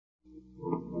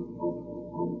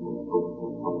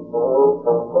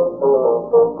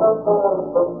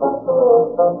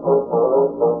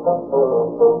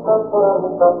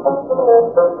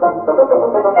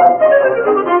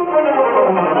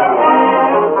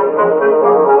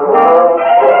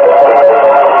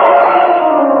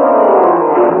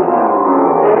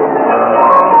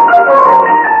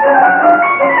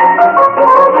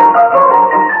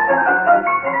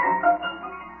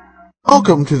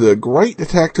Welcome to the Great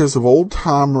Detectives of Old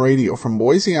Time Radio. From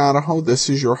Boise, Idaho, this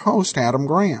is your host, Adam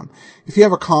Graham. If you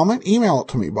have a comment, email it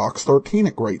to me,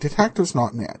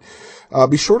 box13@greatdetectives.net.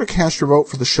 Be sure to cast your vote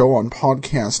for the show on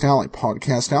Podcast Alley,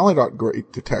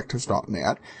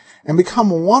 podcastalley.greatdetectives.net, and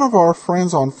become one of our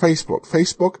friends on Facebook,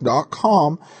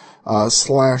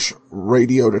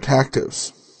 facebook.com/Radio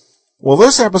Detectives. Well,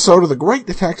 this episode of the Great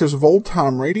Detectives of Old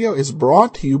Time Radio is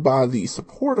brought to you by the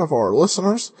support of our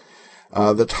listeners.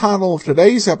 The title of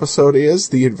today's episode is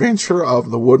The Adventure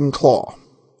of the Wooden Claw.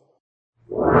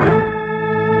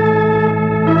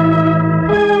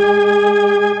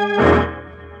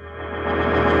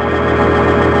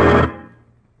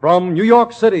 From New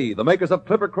York City, the makers of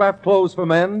Clippercraft clothes for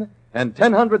men and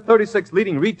 1,036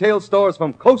 leading retail stores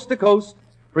from coast to coast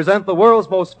present the world's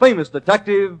most famous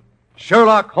detective,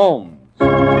 Sherlock Holmes.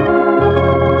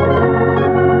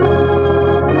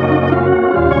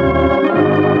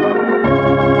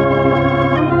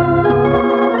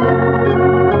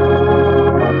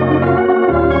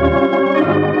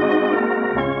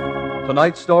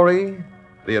 Tonight's story,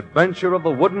 The Adventure of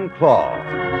the Wooden Claw.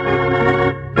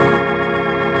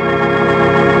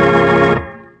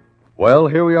 Well,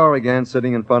 here we are again,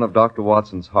 sitting in front of Dr.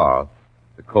 Watson's hearth.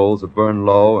 The coals have burned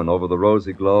low, and over the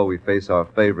rosy glow we face our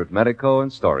favorite medico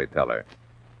and storyteller.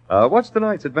 What's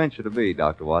tonight's adventure to be,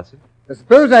 Dr. Watson?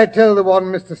 Suppose I tell the one,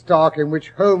 Mr. Stark, in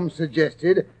which Holmes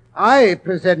suggested I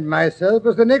present myself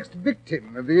as the next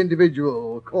victim of the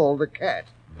individual called the cat.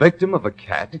 Victim of a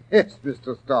cat? Yes,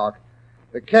 Mr. Stark.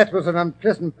 The cat was an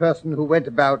unpleasant person who went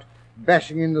about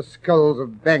bashing in the skulls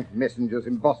of bank messengers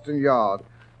in Boston Yard,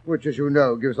 which, as you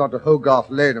know, gives on to Hogarth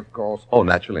Lane, of course. Oh,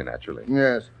 naturally.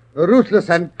 Yes. A ruthless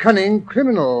and cunning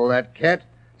criminal, that cat,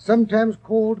 sometimes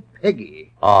called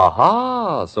Peggy.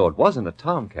 Aha! So it wasn't a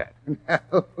tomcat.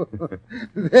 No.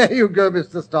 There you go,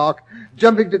 Mr. Stark,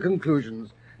 jumping to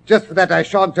conclusions. Just for that, I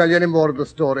shan't tell you any more of the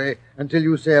story until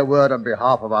you say a word on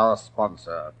behalf of our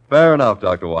sponsor. Fair enough,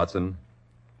 Dr. Watson.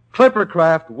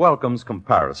 Clippercraft welcomes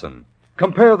comparison.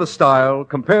 Compare the style,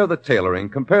 compare the tailoring,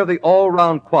 compare the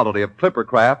all-round quality of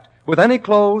Clippercraft with any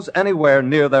clothes anywhere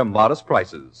near their modest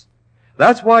prices.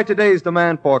 That's why today's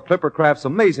demand for Clippercraft's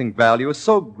amazing value is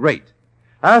so great.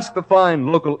 Ask the fine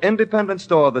local independent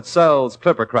store that sells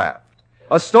Clippercraft.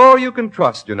 A store you can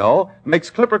trust, you know, makes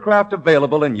Clippercraft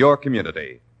available in your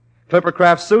community.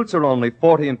 Clippercraft suits are only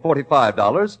 $40 and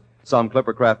 $45, some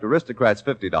Clippercraft Aristocrats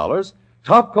 $50,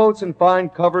 top coats and fine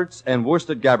coverts and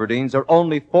worsted gabardines are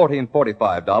only $40 and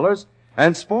 $45,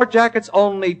 and sport jackets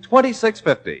only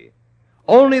 $26.50.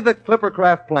 Only the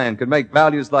Clippercraft plan could make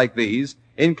values like these,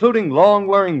 including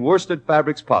long-wearing worsted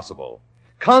fabrics, possible,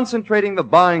 concentrating the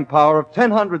buying power of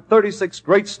 1,036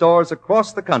 great stores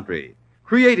across the country,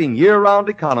 creating year-round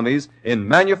economies in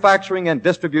manufacturing and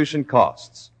distribution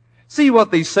costs. See what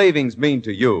these savings mean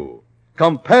to you.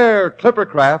 Compare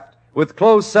Clippercraft with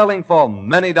clothes selling for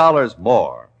many dollars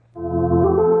more.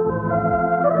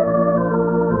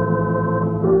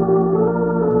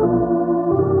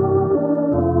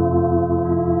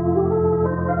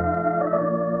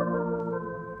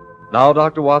 Now,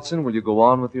 Dr. Watson, will you go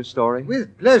on with your story?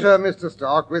 With pleasure, Mr.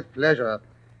 Stark, with pleasure.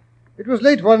 It was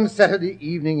late one Saturday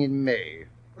evening in May.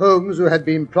 Holmes, who had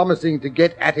been promising to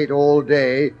get at it all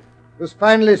day, was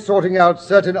finally sorting out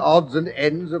certain odds and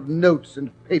ends of notes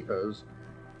and papers.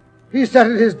 He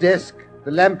sat at his desk,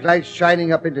 the lamplight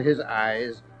shining up into his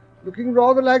eyes, looking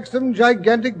rather like some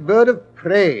gigantic bird of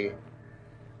prey.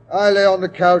 I lay on the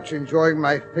couch enjoying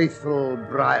my faithful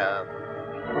briar.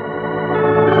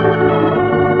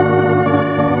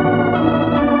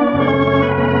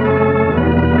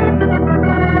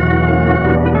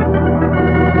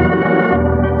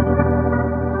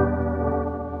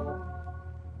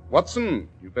 Watson,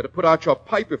 you'd better put out your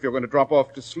pipe if you're going to drop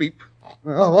off to sleep.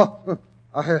 Oh,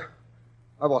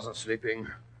 I wasn't sleeping.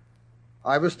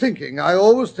 I was thinking. I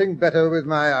always think better with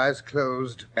my eyes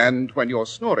closed. And when you're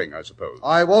snoring, I suppose.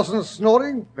 I wasn't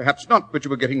snoring? Perhaps not, but you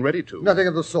were getting ready to. Nothing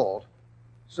of the sort.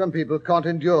 Some people can't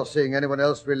endure seeing anyone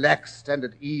else relaxed and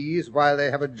at ease while they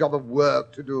have a job of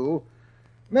work to do.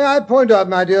 May I point out,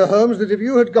 my dear Holmes, that if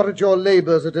you had got at your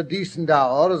labors at a decent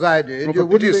hour, as I did, For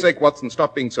pity's sake, Watson,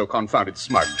 stop being so confounded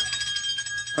smug.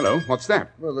 Hello, what's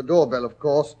that? Well, the doorbell, of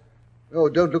course. Oh,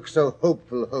 don't look so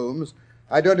hopeful, Holmes.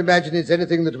 I don't imagine it's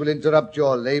anything that will interrupt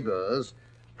your labors.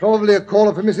 Probably a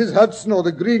caller for Mrs. Hudson or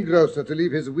the greengrocer to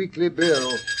leave his weekly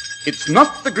bill. It's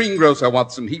not the greengrocer,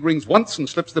 Watson. He rings once and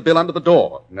slips the bill under the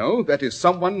door. No, that is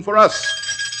someone for us.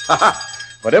 Ha-ha!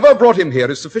 Whatever brought him here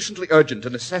is sufficiently urgent to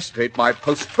necessitate my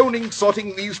postponing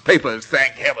sorting these papers,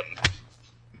 thank heaven.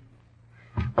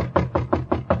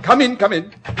 Come in, come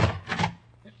in.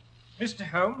 Mr.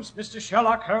 Holmes, Mr.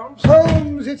 Sherlock Holmes.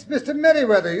 Holmes, it's Mr.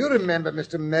 Merriweather. You remember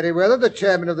Mr. Merriweather, the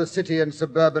chairman of the City and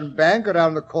Suburban Bank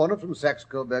around the corner from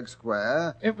Saxe-Coburg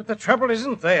Square? But the trouble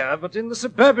isn't there, but in the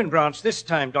suburban branch this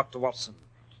time, Dr. Watson.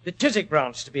 The Chiswick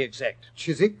branch, to be exact.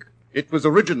 Chiswick? It was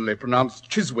originally pronounced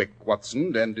Chiswick,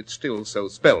 Watson, and it's still so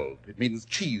spelled. It means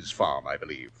cheese farm, I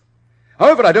believe.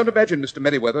 However, I don't imagine Mr.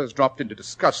 Merriweather has dropped in to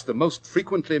discuss the most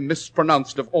frequently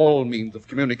mispronounced of all means of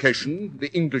communication,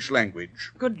 the English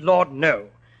language. Good Lord, no.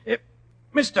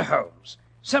 Mr. Holmes,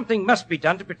 something must be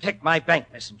done to protect my bank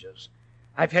messengers.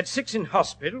 I've had 6 in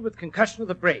hospital with concussion of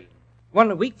the brain. 1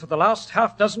 a week for the last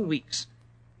half-dozen weeks.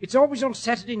 It's always on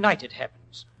Saturday night it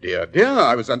happens. Dear,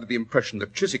 I was under the impression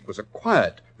that Chiswick was a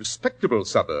quiet, respectable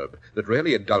suburb that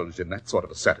rarely indulged in that sort of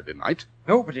a Saturday night.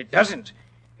 No, but it doesn't.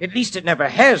 At least it never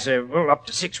has, up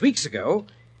to 6 weeks ago.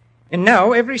 And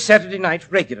now, every Saturday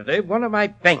night regularly, one of my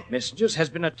bank messengers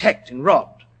has been attacked and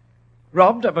robbed.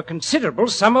 Robbed of a considerable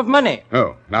sum of money.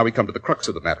 Oh, now we come to the crux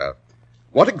of the matter.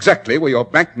 What exactly were your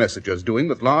bank messengers doing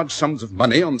with large sums of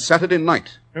money on Saturday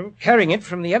night? Carrying it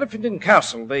from the Elephant and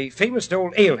Castle, the famous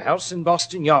old alehouse in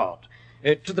Boston Yard,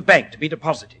 to the bank to be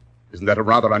deposited. Isn't that a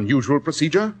rather unusual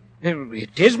procedure?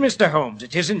 It is, Mr. Holmes,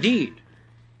 it is indeed.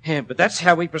 But that's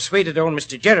how we persuaded old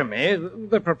Mr. Jeremy,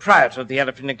 the proprietor of the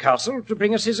Elephant and Castle, to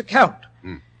bring us his account.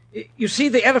 You see,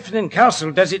 the Elephant and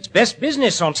Castle does its best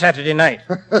business on Saturday night.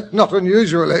 Not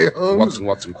unusual, eh, Holmes?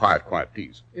 Watson, quiet,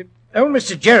 please. Old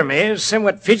Mr. Jeremy is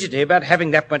somewhat fidgety about having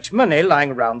that much money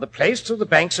lying around the place till the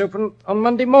bank's open on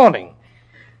Monday morning.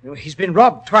 He's been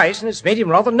robbed twice, and it's made him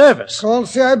rather nervous. Can't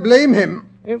say I blame him.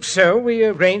 So we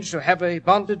arranged to have a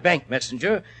bonded bank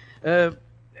messenger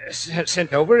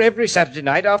sent over every Saturday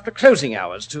night after closing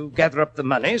hours to gather up the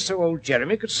money so old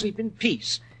Jeremy could sleep in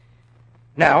peace.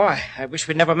 Now, I wish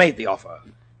we'd never made the offer.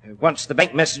 Once the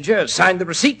bank messenger signed the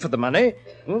receipt for the money,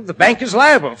 the bank is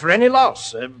liable for any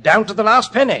loss, down to the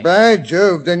last penny. By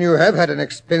Jove, then you have had an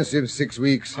expensive 6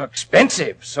 weeks.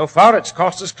 Expensive? So far it's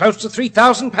cost us close to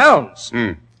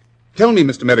 £3,000. Tell me,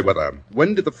 Mr. Merriweather,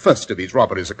 when did the first of these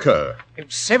robberies occur? It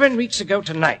was 7 weeks ago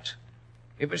tonight.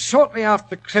 It was shortly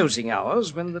after closing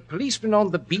hours when the policeman on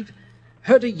the beat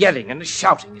heard a yelling and a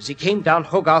shouting as he came down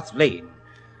Hogarth Lane.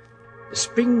 The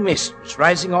spring mist was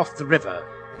rising off the river,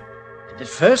 and at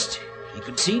first he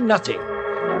could see nothing. Help!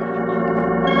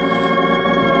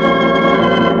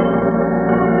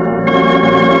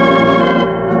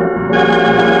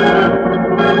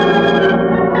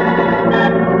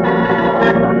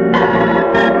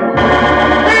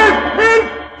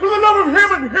 For the love of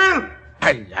heaven, help!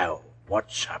 Hello,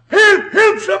 what's up? Help!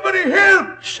 Somebody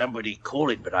help! Somebody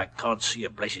calling, but I can't see a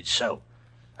blessed soul.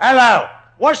 Hello!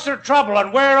 What's the trouble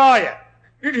and where are you?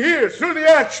 In here, through the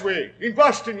archway, in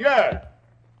Boston Yard.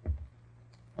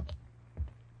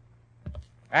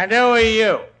 And who are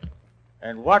you?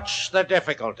 And what's the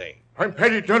difficulty? I'm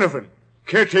Paddy Donovan,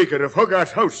 caretaker of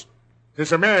Hogarth House.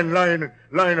 There's a man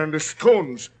lying on the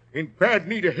stones, in bad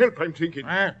need of help, I'm thinking.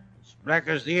 It's black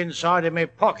as the inside of my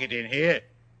pocket in here.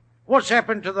 What's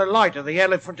happened to the light of the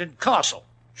Elephant and Castle?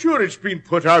 Sure, it's been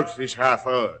put out this half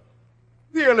hour.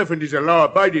 The Elephant is a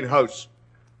law-abiding house.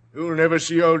 You'll never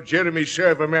see old Jeremy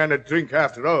serve a man a drink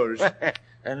after hours.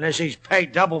 Unless he's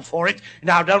paid double for it.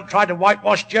 Now, don't try to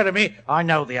whitewash Jeremy. I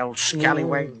know the old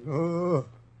scallywag. Bring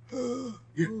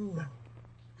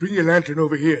your lantern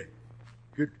over here.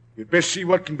 You'd best see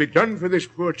what can be done for this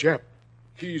poor chap.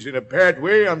 He's in a bad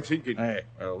way, I'm thinking.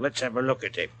 Well, let's have a look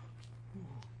at him.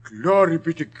 Glory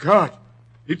be to God.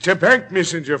 It's a bank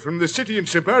messenger from the City and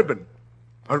Suburban.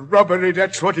 A robbery,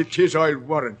 that's what it is, I'll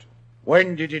warrant.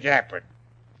 When did it happen?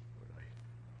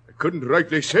 I couldn't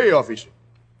rightly say, officer.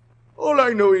 All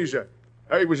I know is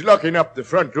I was locking up the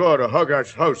front door of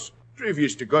Hogarth's house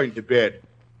previous to going to bed,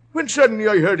 when suddenly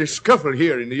I heard a scuffle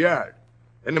here in the yard,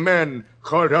 and the man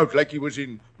called out like he was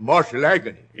in mortal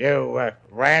agony. You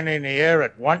ran in here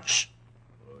at once?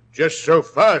 Just so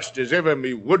fast as ever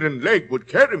me wooden leg would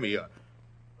carry me.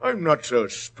 I'm not so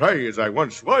spry as I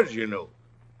once was, you know.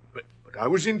 But I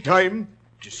was in time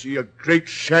to see a great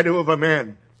shadow of a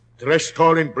man, dressed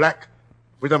all in black,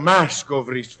 with a mask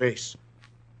over his face.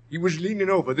 He was leaning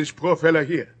over this poor fella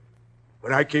here.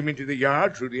 When I came into the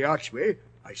yard through the archway,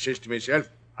 I says to myself,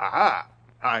 aha,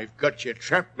 I've got you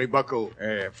trapped, me bucko.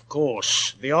 Of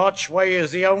course. The archway is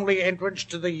the only entrance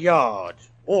to the yard,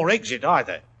 or exit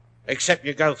either, except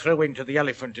you go through into the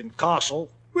Elephant and Castle.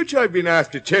 Which I've been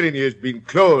after telling you has been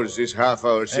closed this half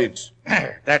hour since.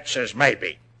 That's as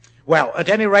maybe. Well, at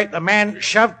any rate, the man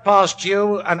shoved past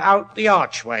you and out the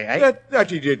archway, eh? That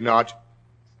he did not.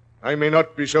 I may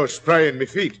not be so spry in me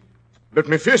feet, but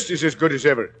me fist is as good as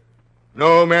ever.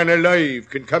 No man alive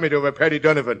can come it over Paddy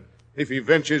Donovan, if he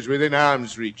ventures within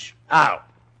arm's reach. Oh,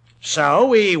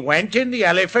 so he went in the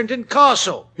Elephant and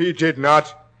Castle. He did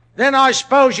not. Then I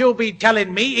suppose you'll be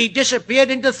telling me he disappeared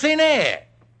into thin air.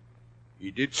 He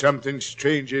did something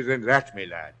stranger than that, me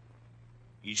lad.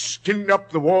 He skinned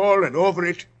up the wall and over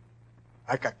it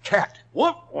like a cat.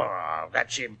 What? Well,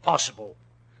 that's impossible.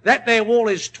 That there wall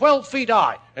is 12 feet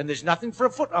high, and there's nothing for a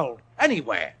foothold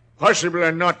anywhere. Possible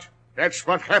or not, that's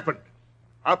what happened.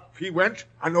 Up he went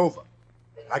and over,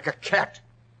 like a cat.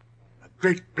 A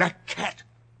great black cat.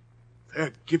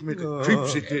 Give me the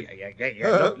creeps it did.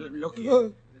 Yeah. Look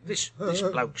here. This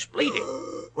bloke's bleeding.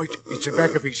 Wait, it's the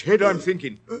back of his head, I'm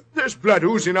thinking. There's blood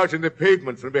oozing out in the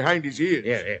pavement from behind his ears.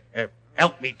 Yeah.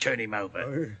 Help me turn him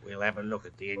over. We'll have a look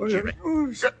at the injury.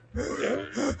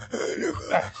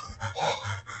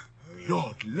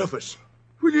 Lord love us.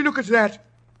 Will you look at that?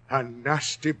 A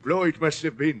nasty blow it must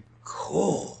have been.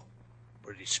 Cool.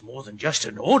 But it's more than just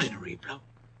an ordinary blow.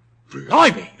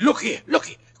 Blimey, look here.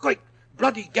 Great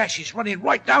bloody gashes running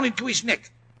right down into his neck.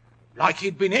 Like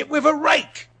he'd been hit with a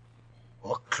rake.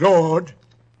 Or clawed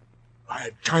by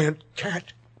a giant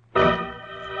cat.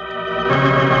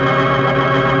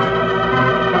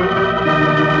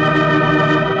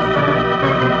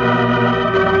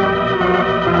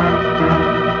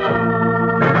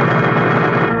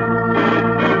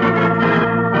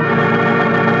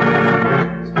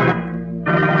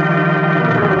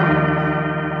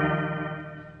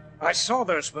 I saw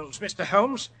those wounds, Mr.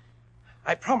 Holmes.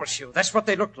 I promise you, that's what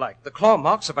they looked like. The claw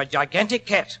marks of a gigantic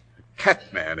cat.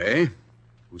 Catman, eh?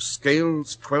 Who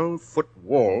scales 12-foot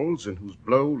walls and whose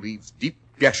blow leaves deep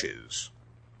gashes.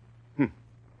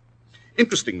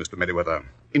 Interesting, Mr. Merriweather.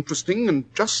 Interesting and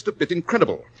just a bit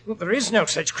incredible. Well, there is no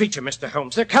such creature, Mr.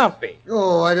 Holmes. There can't be.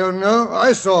 Oh, I don't know.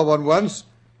 I saw one once.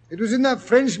 It was in that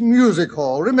French music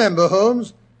hall. Remember,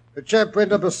 Holmes? The chap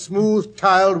went up a smooth,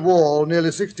 tiled wall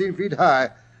nearly 16 feet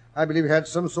high. I believe he had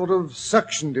some sort of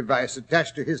suction device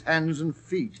attached to his hands and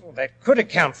feet. Well, that could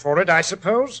account for it, I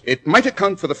suppose. It might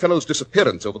account for the fellow's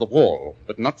disappearance over the wall,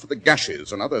 but not for the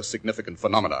gashes and other significant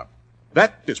phenomena.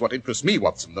 That is what interests me,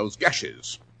 Watson, those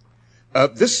gashes.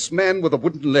 This man with a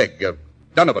wooden leg,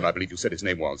 Donovan, I believe you said his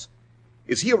name was.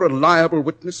 Is he a reliable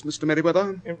witness, Mr.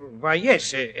 Merriweather? Why,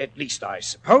 yes, at least I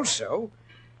suppose so.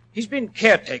 He's been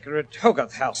caretaker at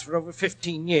Hogarth House for over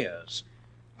 15 years.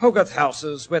 Hogarth House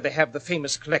is where they have the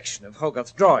famous collection of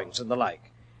Hogarth drawings and the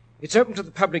like. It's open to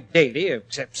the public daily,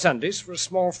 except Sundays, for a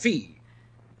small fee.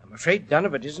 I'm afraid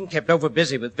Donovan isn't kept over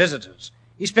busy with visitors.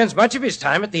 He spends much of his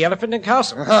time at the Elephant and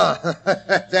Castle.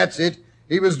 That's it.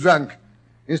 He was drunk.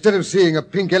 Instead of seeing a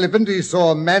pink elephant, he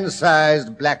saw a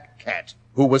man-sized black cat.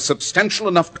 Who was substantial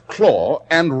enough to claw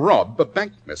and rob a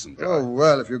bank messenger. Oh,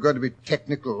 well, if you're going to be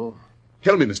technical.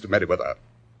 Tell me, Mr. Merriweather,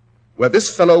 were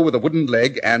this fellow with a wooden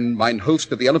leg and mine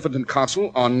host of the Elephant and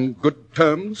Castle on good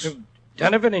terms?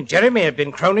 Donovan and Jeremy have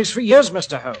been cronies for years,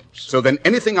 Mr. Holmes. So then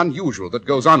anything unusual that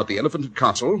goes on at the Elephant and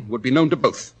Castle would be known to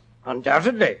both?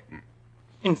 Undoubtedly.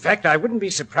 In fact, I wouldn't be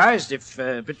surprised if,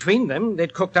 between them,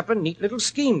 they'd cooked up a neat little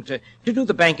scheme to do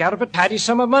the bank out of a tidy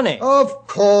sum of money. Of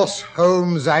course,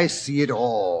 Holmes, I see it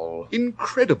all.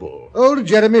 Incredible. Old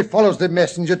Jeremy follows the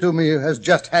messenger to me who has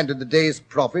just handed the day's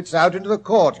profits out into the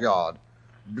courtyard,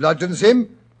 bludgeons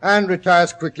him, and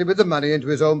retires quickly with the money into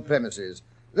his own premises.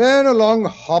 Then along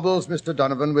hobbles Mr.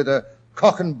 Donovan with a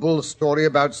cock and bull story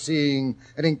about seeing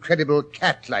an incredible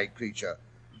cat-like creature.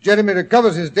 Jeremy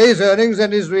recovers his day's earnings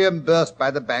and is reimbursed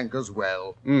by the bank as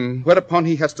well. Whereupon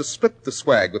he has to split the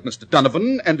swag with Mr.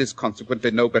 Donovan and is consequently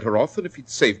no better off than if he'd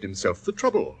saved himself the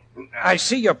trouble. I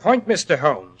see your point, Mr.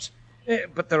 Holmes.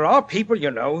 But there are people, you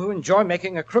know, who enjoy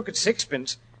making a crooked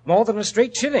sixpence more than a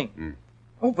straight shilling.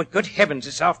 Oh, but good heavens,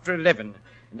 it's after 11,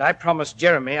 and I promised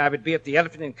Jeremy I would be at the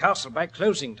Elephant and Castle by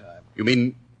closing time. You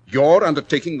mean you're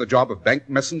undertaking the job of bank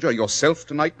messenger yourself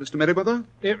tonight, Mr. Merriweather?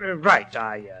 Right,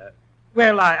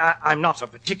 I'm not a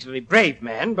particularly brave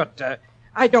man, but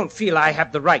I don't feel I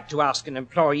have the right to ask an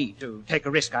employee to take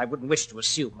a risk I wouldn't wish to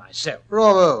assume myself.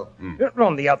 Bravo.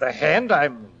 On the other hand,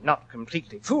 I'm not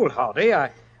completely foolhardy.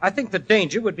 I think the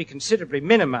danger would be considerably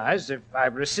minimized if I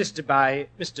were assisted by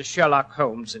Mr. Sherlock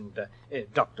Holmes and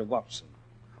Dr. Watson.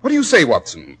 What do you say,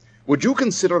 Watson? Would you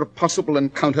consider a possible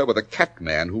encounter with a cat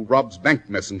man who robs bank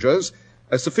messengers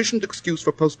a sufficient excuse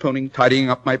for postponing tidying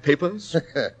up my papers?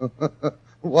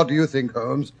 What do you think,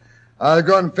 Holmes? I'll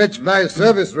go and fetch my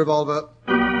service revolver.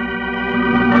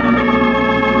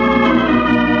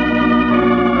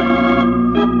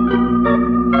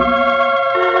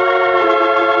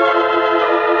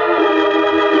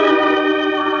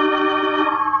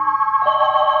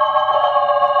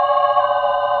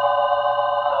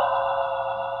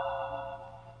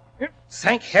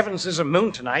 thank heavens there's a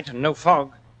moon tonight and no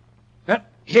fog. But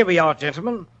here we are,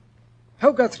 gentlemen.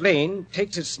 Hogarth Lane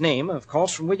takes its name, of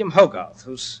course, from William Hogarth,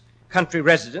 whose country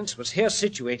residence was here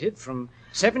situated from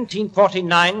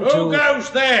 1749 to... Who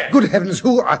goes there? Good heavens,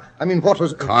 who? I mean, what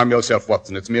was... Calm yourself,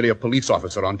 Watson. It's merely a police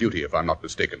officer on duty, if I'm not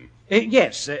mistaken.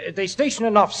 Yes, they station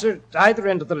an officer at either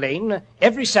end of the lane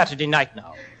every Saturday night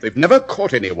now. They've never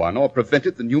caught anyone or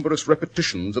prevented the numerous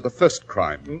repetitions of the first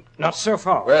crime. Not so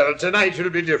far. Well, tonight will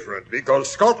be different, because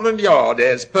Scotland Yard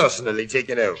has personally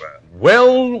taken over.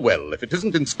 Well, well, if it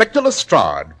isn't Inspector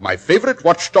Lestrade, my favorite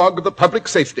watchdog of the public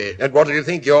safety. And what do you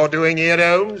think you're doing here,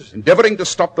 Holmes? Endeavoring to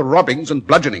stop the robbings and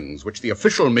bludgeonings, which the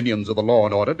official minions of the law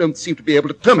and order don't seem to be able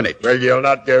to terminate. Well, you'll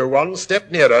not go one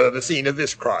step nearer the scene of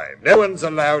this crime. No one's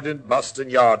allowed in Boston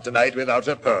Yard tonight without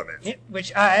a permit.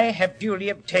 Which I have duly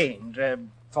obtained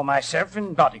for myself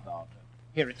and bodyguard.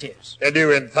 Here it is. And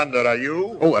who in thunder are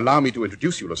you? Oh, allow me to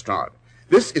introduce you, Lestrade.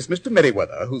 This is Mr.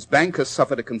 Merriweather, whose bank has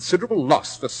suffered a considerable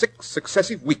loss for 6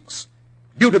 successive weeks,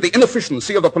 due to the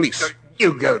inefficiency of the police.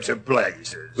 You go to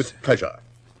blazes. With pleasure.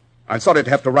 I'm sorry to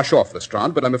have to rush off,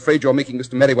 Lestrade, but I'm afraid you're making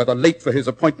Mr. Merriweather late for his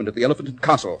appointment at the Elephant and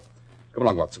Castle. Come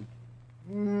along, Watson.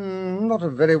 Not a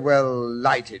very well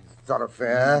lighted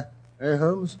thoroughfare, eh,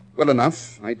 Holmes? Well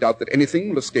enough. I doubt that anything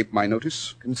will escape my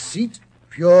notice. Conceit?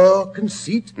 Pure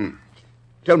conceit?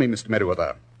 Tell me, Mr.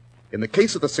 Merriweather, in the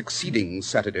case of the succeeding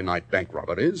Saturday night bank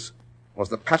robberies, was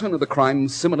the pattern of the crime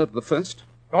similar to the first?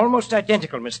 Almost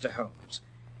identical, Mr. Holmes,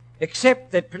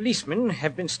 except that policemen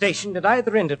have been stationed at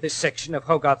either end of this section of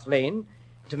Hogarth Lane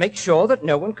to make sure that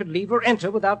no one could leave or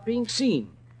enter without being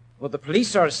seen. Well, the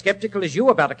police are as skeptical as you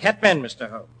about a catman, Mr.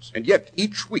 Holmes. And yet,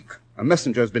 each week, a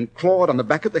messenger has been clawed on the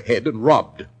back of the head and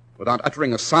robbed, without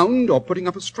uttering a sound or putting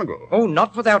up a struggle. Oh,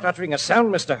 not without uttering a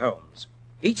sound, Mr. Holmes.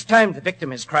 Each time the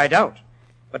victim has cried out.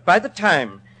 But by the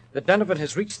time that Donovan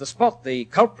has reached the spot, the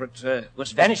culprit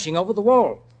was vanishing over the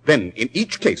wall. Then, in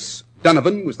each case,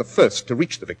 Donovan was the first to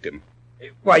reach the victim.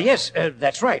 Why, yes,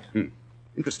 that's right.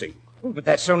 Interesting. Oh, but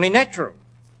that's only natural.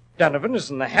 Donovan is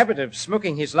in the habit of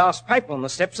smoking his last pipe on the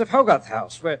steps of Hogarth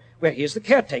House, where he is the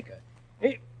caretaker.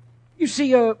 You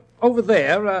see, over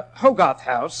there, Hogarth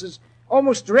House is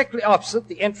almost directly opposite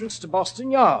the entrance to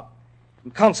Boston Yard.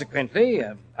 And consequently,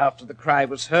 after the cry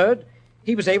was heard,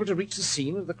 he was able to reach the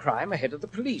scene of the crime ahead of the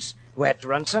police, who had to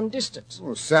run some distance.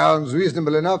 Oh, sounds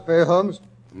reasonable enough, eh, Holmes?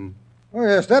 Oh,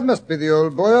 yes, that must be the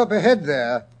old boy up ahead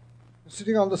there,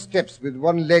 sitting on the steps with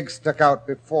one leg stuck out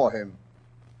before him.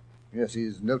 Yes,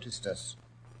 he's noticed us.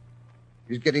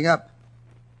 He's getting up.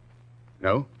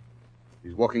 No,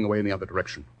 he's walking away in the other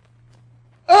direction.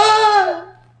 Ah!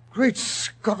 Great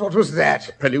Scott, what was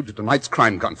that? Prelude to tonight's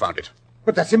crime, confound it.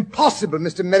 But that's impossible.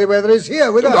 Mr. Merriweather is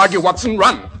here with us. Don't argue, Watson.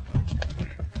 Run!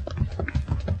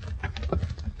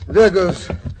 There goes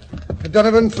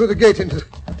Donovan through the gate into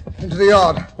the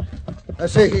yard. I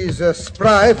say he's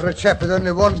spry for a chap with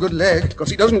only one good leg. Because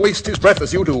he doesn't waste his breath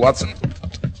as you do, Watson.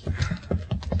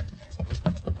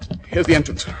 Here's the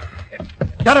entrance.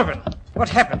 Donovan, what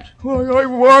happened? Why, I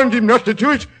warned him not to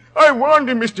do it. I warned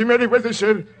him, Mr. Merriweather,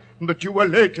 sir, that you were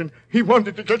late and he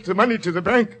wanted to get the money to the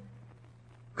bank.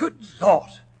 Good Lord.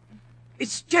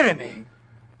 It's Jeremy.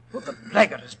 Well, the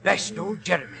blackguard has bashed old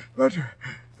Jeremy. But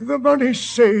the money's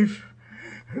safe.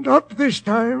 Not this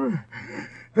time.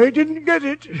 They didn't get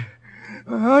it.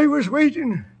 I was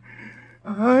waiting.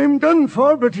 I'm done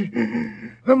for, but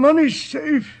the money's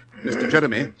safe. Mr.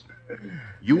 Jeremy,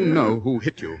 you know who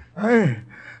hit you.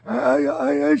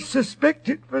 I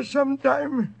suspected for some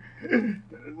time.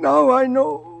 Now I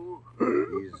know.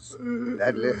 He's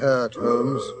badly hurt,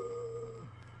 Holmes.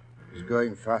 He's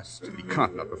going fast. He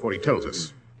can't not before he tells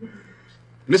us.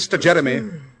 Mr. Jeremy,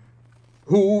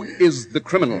 who is the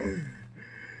criminal?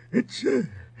 It's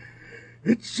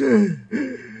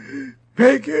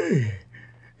Peggy.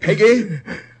 Peggy?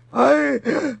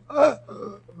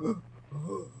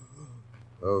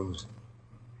 Holmes,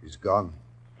 he's gone.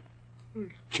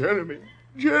 Jeremy,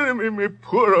 my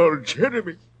poor old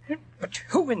Jeremy. But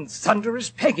who in thunder is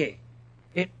Peggy?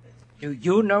 Do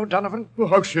you know, Donovan? Well,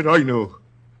 how should I know?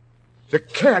 The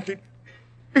cat,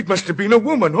 it must have been a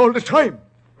woman all the time.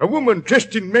 A woman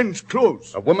dressed in men's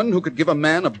clothes. A woman who could give a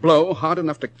man a blow hard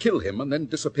enough to kill him and then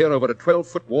disappear over a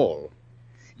 12-foot wall.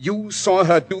 You saw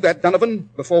her do that, Donovan,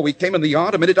 before we came in the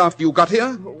yard a minute after you got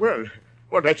here?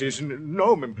 Well, that is,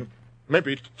 no,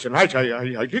 maybe tonight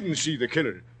I didn't see the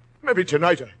killer. Maybe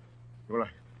tonight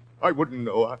I wouldn't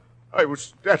know. I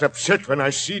was that upset when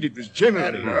I seen it was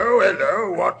Jeremy.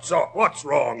 Hello, what's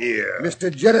wrong here?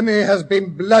 Mr. Jeremy has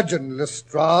been bludgeoned,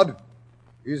 Lestrade.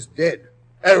 He's dead.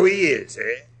 Oh, he is,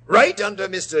 eh? Right under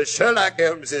Mr. Sherlock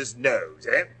Holmes's nose,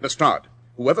 eh? Lestrade,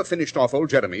 Whoever finished off old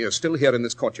Jeremy is still here in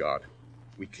this courtyard.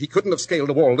 He couldn't have scaled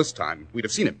the wall this time. We'd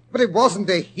have seen him. But it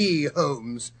wasn't a he,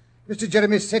 Holmes. Mr.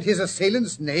 Jeremy said his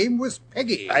assailant's name was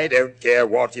Peggy. I don't care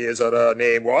what his or her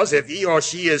name was. If he or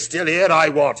she is still here, I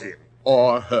want him.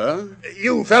 Or her?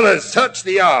 You fellas, search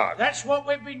the yard. That's what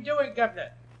we've been doing,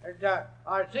 Governor. And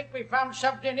I think we found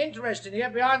something interesting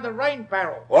here behind the rain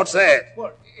barrel. What's that?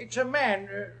 Well, it's a man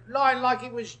lying like he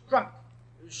was drunk.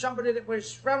 Somebody that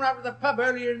was thrown out of the pub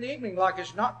earlier in the evening, like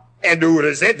as not. And who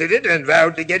resented it and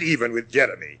vowed to get even with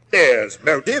Jeremy. There's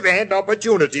motive and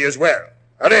opportunity as well.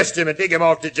 Arrest him and take him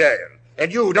off to jail.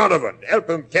 And you, Donovan, help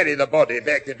him carry the body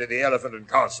back into the Elephant and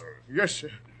Castle. Yes,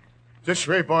 sir. This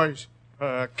way, boys.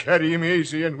 Carry him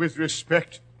easy and with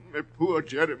respect. My poor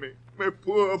Jeremy. My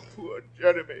poor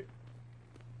Jeremy.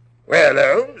 Well,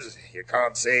 Holmes, you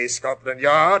can't say Scotland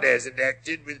Yard hasn't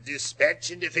acted with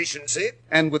dispatch and efficiency.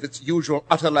 And with its usual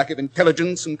utter lack of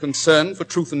intelligence and concern for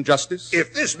truth and justice?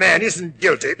 If this man isn't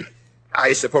guilty,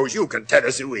 I suppose you can tell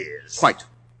us who is. Quite.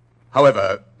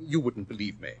 However, you wouldn't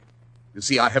believe me. You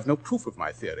see, I have no proof of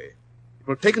my theory. It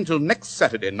will take until next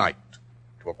Saturday night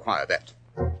to acquire that.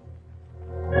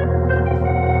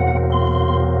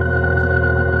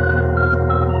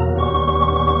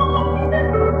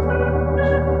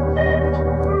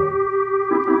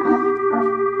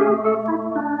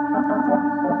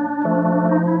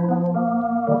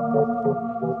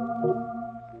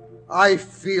 I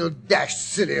feel dashed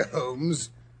silly, Holmes.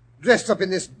 Dressed up in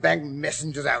this bank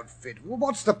messenger's outfit.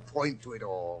 What's the point to it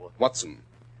all? Watson,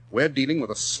 we're dealing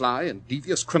with a sly and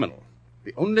devious criminal.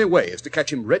 The only way is to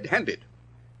catch him red-handed.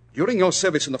 During your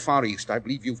service in the Far East, I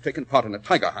believe you've taken part in a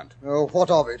tiger hunt. Oh,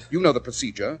 what of it? You know the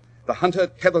procedure. The hunter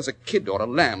tethers a kid or a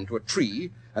lamb to a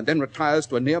tree and then retires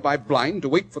to a nearby blind to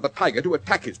wait for the tiger to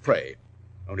attack his prey.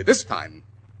 Only this time,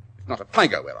 it's not a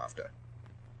tiger we're after.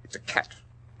 It's a cat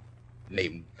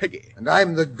named Peggy. And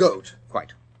I'm the goat.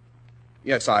 Quite.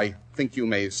 Yes, I think you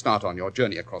may start on your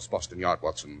journey across Boston Yard,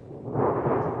 Watson.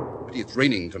 Pity it's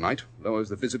raining tonight, lowers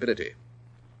the visibility.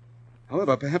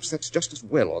 However, perhaps that's just as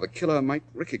well, or the killer might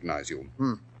recognize you.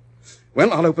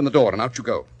 Well, I'll open the door and out you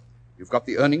go. You've got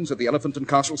the earnings of the Elephant and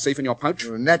Castle safe in your pouch?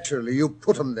 Well, naturally, you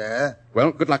put 'em there.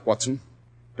 Well, good luck, Watson.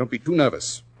 Don't be too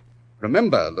nervous.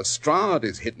 Remember, Lestrade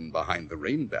is hidden behind the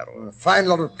rain barrel. A fine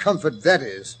lot of comfort that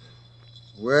is.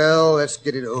 Well, let's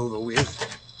get it over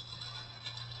with.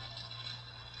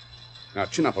 Now,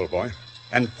 chin up, old boy.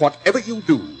 And whatever you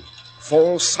do,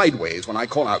 fall sideways when I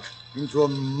call out. Into a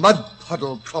mud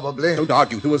puddle, probably. Don't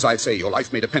argue. Do as I say. Your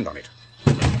life may depend on it.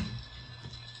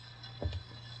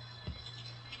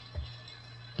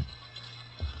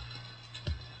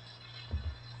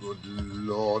 Good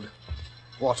Lord.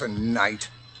 What a night.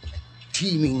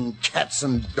 Teeming cats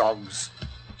and dogs.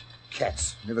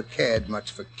 Cats. Never cared much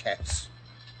for cats.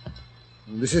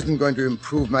 And this isn't going to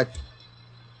improve my...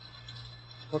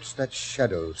 What's that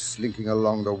shadow slinking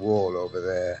along the wall over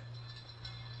there?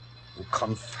 Oh,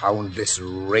 confound this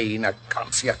rain. I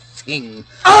can't see a thing.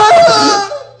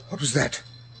 Ah! What was that?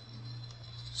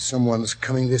 Someone's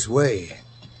coming this way.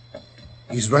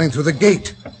 He's running through the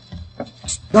gate.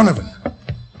 It's Donovan.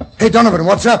 Hey, Donovan,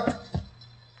 what's up?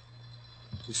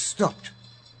 He's stopped.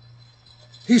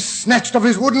 He's snatched off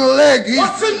his wooden leg.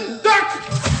 Watson,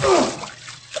 duck!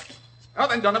 Now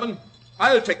then, Donovan,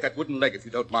 I'll take that wooden leg if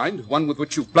you don't mind, one with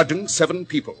which you've bludgeoned 7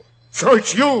 people. So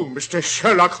it's you, Mr.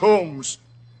 Sherlock Holmes.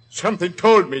 Something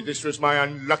told me this was my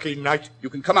unlucky night. You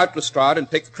can come out, Lestrade,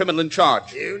 and take the criminal in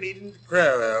charge. You needn't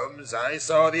crow, Holmes. I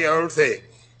saw the old thing.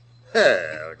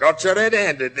 Well, got you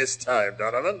red-handed this time,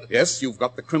 Donovan. Yes, you've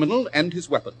got the criminal and his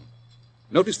weapon.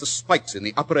 Notice the spikes in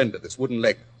the upper end of this wooden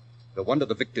leg. No wonder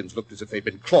the victims looked as if they'd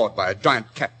been clawed by a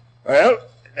giant cat. Well,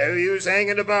 no use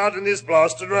hanging about in this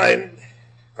blasted rain.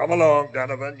 Come along,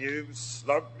 Donovan. You've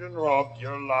slugged and robbed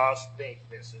your last bank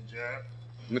messenger.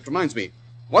 And it reminds me,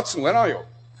 Watson, where are you?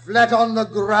 Flat on the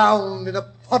ground in a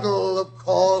puddle, of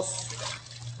course.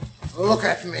 Look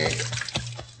at me.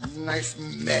 Nice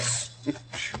mess.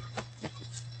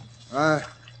 I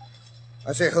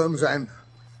say, Holmes, I'm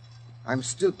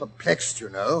still perplexed, you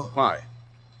know. Why?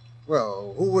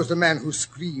 Well, who was the man who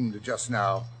screamed just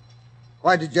now?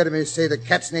 Why did Jeremy say the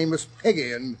cat's name was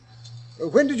Peggy? And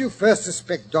when did you first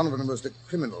suspect Donovan was the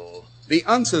criminal? The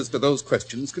answers to those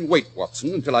questions can wait,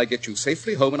 Watson, until I get you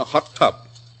safely home in a hot tub.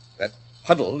 That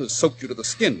puddle has soaked you to the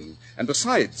skin. And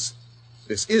besides,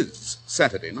 this is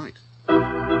Saturday night.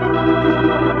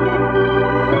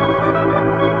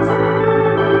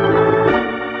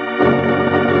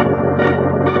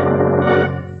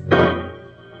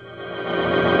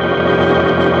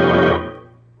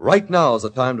 Right now is the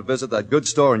time to visit that good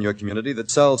store in your community that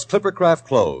sells Clippercraft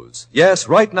clothes. Yes,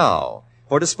 right now.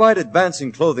 For despite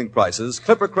advancing clothing prices,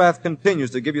 Clippercraft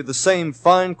continues to give you the same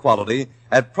fine quality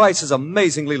at prices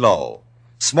amazingly low.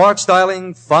 Smart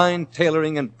styling, fine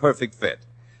tailoring, and perfect fit.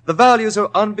 The values are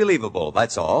unbelievable,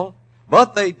 that's all.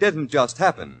 But they didn't just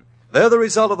happen. They're the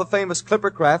result of the famous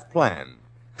Clippercraft plan,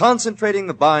 concentrating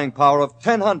the buying power of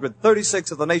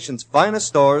 1,036 of the nation's finest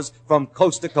stores from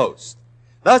coast to coast.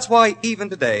 That's why even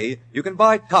today you can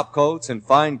buy top coats and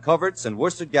fine coverts and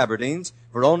worsted gabardines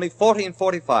for only $40 and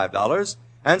 $45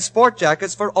 and sport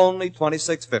jackets for only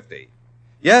 $26.50.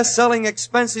 Yes, selling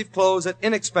expensive clothes at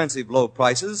inexpensive low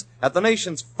prices at the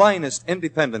nation's finest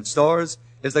independent stores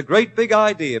is the great big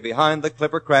idea behind the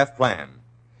Clippercraft plan.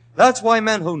 That's why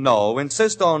men who know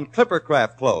insist on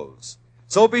Clippercraft clothes.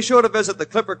 So be sure to visit the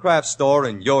Clippercraft store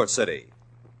in your city.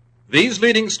 These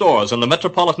leading stores in the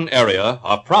metropolitan area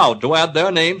are proud to add their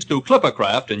names to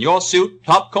Clippercraft in your suit,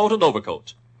 top coat, and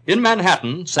overcoat. In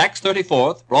Manhattan, Saks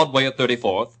 34th, Broadway at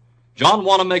 34th. John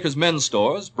Wanamaker's men's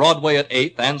stores, Broadway at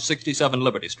 8th and 67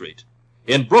 Liberty Street.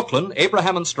 In Brooklyn,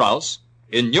 Abraham and Strauss.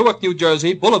 In Newark, New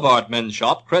Jersey, Boulevard Men's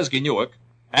Shop, Kresge Newark.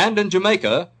 And in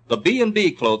Jamaica, the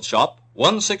B&B Clothes Shop,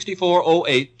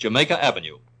 16408 Jamaica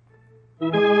Avenue.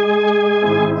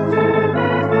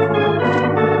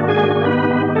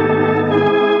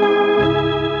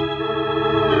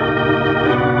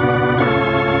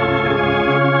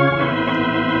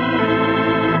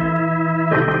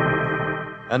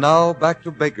 And now, back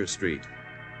to Baker Street.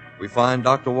 We find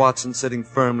Dr. Watson sitting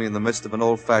firmly in the midst of an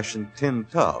old-fashioned tin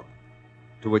tub,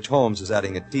 to which Holmes is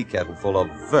adding a tea kettle full of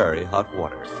very hot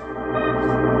water.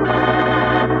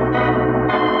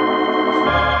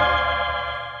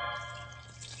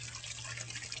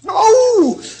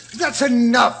 Oh, that's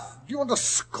enough. Do you want to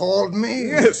scald me?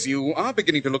 Yes, you are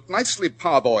beginning to look nicely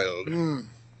parboiled.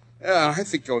 I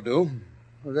think you'll do.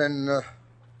 Then,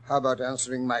 how about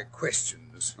answering my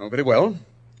questions? Oh, very well.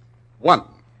 1.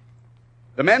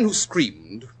 The man who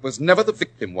screamed was never the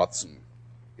victim, Watson.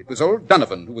 It was old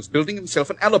Donovan who was building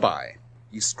himself an alibi.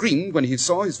 He screamed when he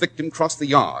saw his victim cross the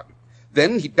yard.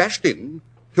 Then he dashed in,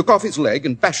 took off his leg,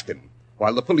 and bashed him,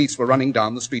 while the police were running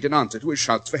down the street in answer to his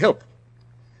shouts for help.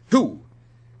 2.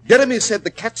 Jeremy said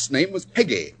the cat's name was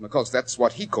Peggy, because that's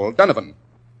what he called Donovan.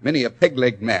 Many a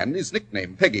peg-legged man is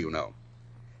nicknamed Peggy, you know.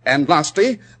 And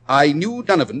lastly, I knew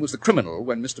Donovan was the criminal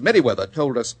when Mr. Merriweather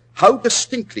told us how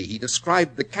distinctly he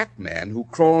described the cat man who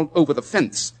crawled over the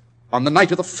fence on the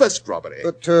night of the first robbery.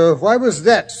 But why was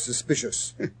that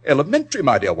suspicious? Elementary,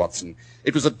 my dear Watson.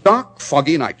 It was a dark,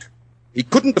 foggy night. He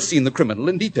couldn't have seen the criminal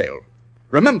in detail.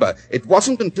 Remember, it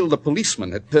wasn't until the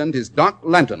policeman had turned his dark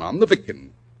lantern on the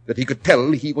victim that he could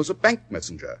tell he was a bank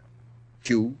messenger.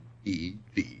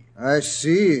 Q-E-D. I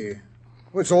see.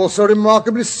 Well, it's all so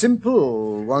remarkably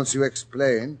simple once you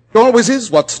explain. It always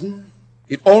is, Watson.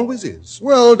 It always is.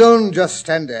 Well, don't just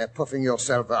stand there puffing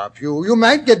yourself up. You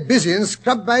might get busy and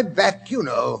scrub my back, you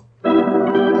know.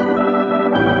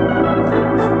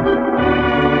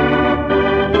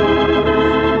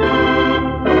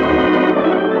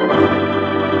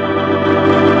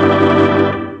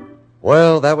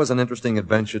 Well, that was an interesting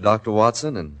adventure, Dr.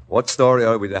 Watson. And what story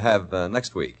are we to have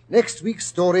next week? Next week's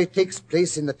story takes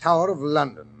place in the Tower of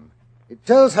London. It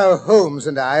tells how Holmes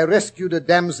and I rescued a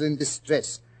damsel in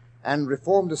distress and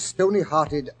reformed a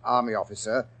stony-hearted army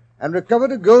officer and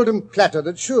recovered a golden platter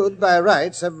that should, by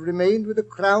rights, have remained with the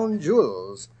crown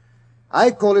jewels.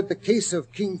 I call it the case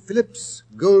of King Philip's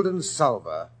golden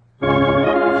salver.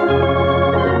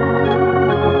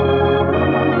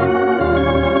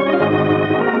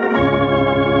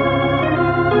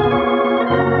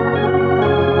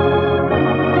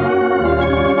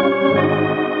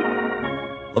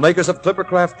 The makers of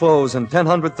Clippercraft clothes and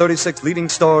 1,036 leading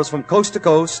stores from coast to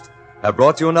coast have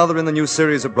brought you another in the new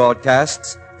series of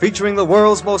broadcasts featuring the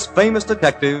world's most famous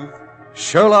detective,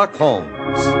 Sherlock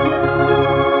Holmes.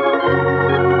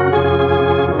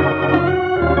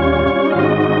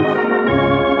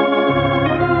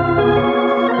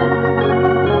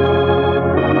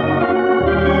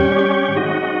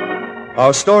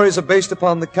 Our stories are based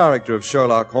upon the character of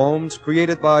Sherlock Holmes,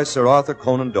 created by Sir Arthur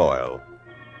Conan Doyle.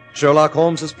 Sherlock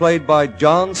Holmes is played by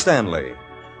John Stanley,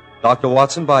 Dr.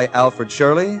 Watson by Alfred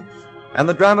Shirley, and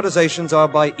the dramatizations are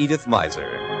by Edith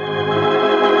Meiser.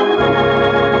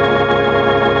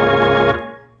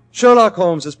 Sherlock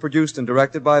Holmes is produced and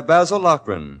directed by Basil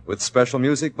Lochran, with special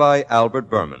music by Albert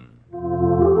Berman.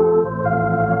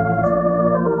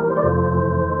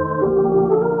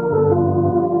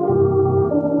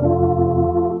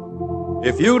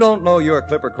 If you don't know your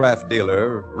Clippercraft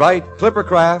dealer, write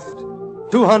Clippercraft,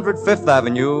 200 Fifth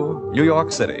Avenue, New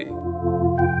York City.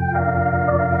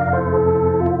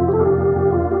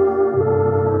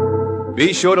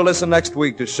 Be sure to listen next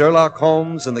week to Sherlock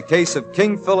Holmes in the case of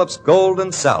King Philip's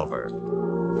golden salver.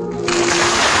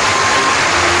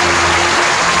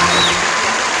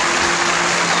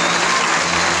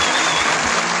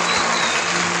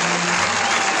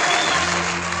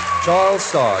 Charles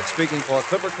Stark speaking for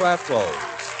Clippercraft Clothes.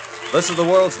 This is the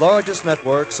world's largest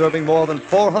network serving more than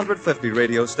 450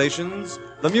 radio stations,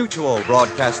 the Mutual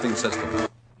Broadcasting System.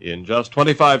 In just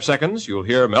 25 seconds, you'll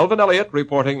hear Melvin Elliott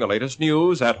reporting the latest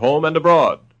news at home and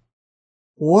abroad.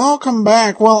 Welcome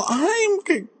back. Well, I'm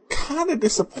kind of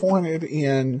disappointed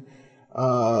in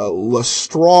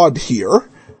Lestrade here,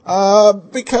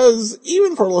 because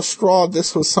even for Lestrade,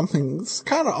 this was something that's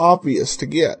kind of obvious to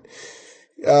get.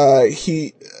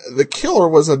 The killer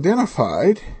was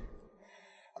identified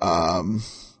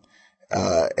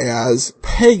as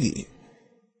Peggy,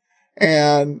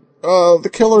 and the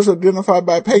killer's identified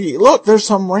by Peggy. Look, there's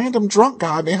some random drunk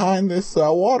guy behind this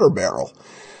water barrel.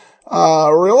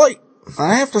 Really?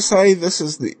 I have to say, this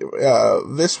is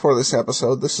for this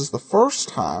episode, this is the first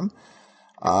time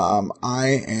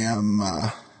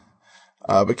I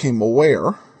became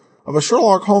aware of a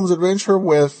Sherlock Holmes adventure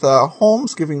with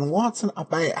Holmes giving Watson a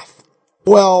bath.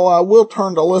 Well, we'll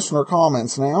turn to listener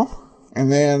comments now,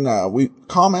 and then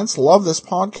comments. Love this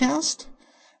podcast,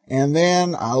 and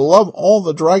then I love all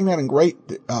the Dragnet and Great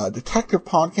Detective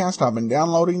podcast. I've been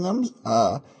downloading them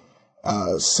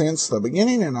since the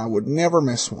beginning, and I would never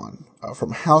miss one.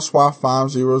 From Housewife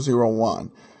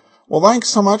 5001. Well, thanks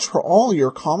so much for all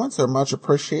your comments. They're much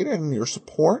appreciated, and your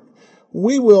support.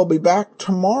 We will be back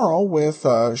tomorrow with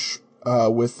yours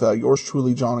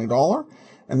truly, Johnny Dollar.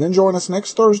 And then join us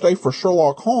next Thursday for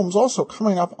Sherlock Holmes. Also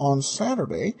coming up on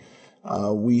Saturday,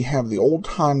 we have the Old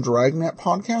Time Dragnet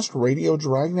podcast,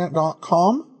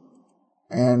 radiodragnet.com.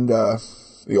 And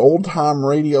the Old Time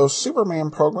Radio Superman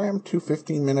program, 2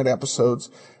 15-minute episodes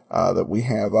that we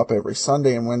have up every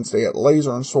Sunday and Wednesday at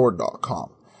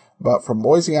laserandsword.com. But from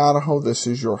Boise, Idaho, this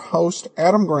is your host,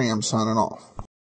 Adam Graham, signing off.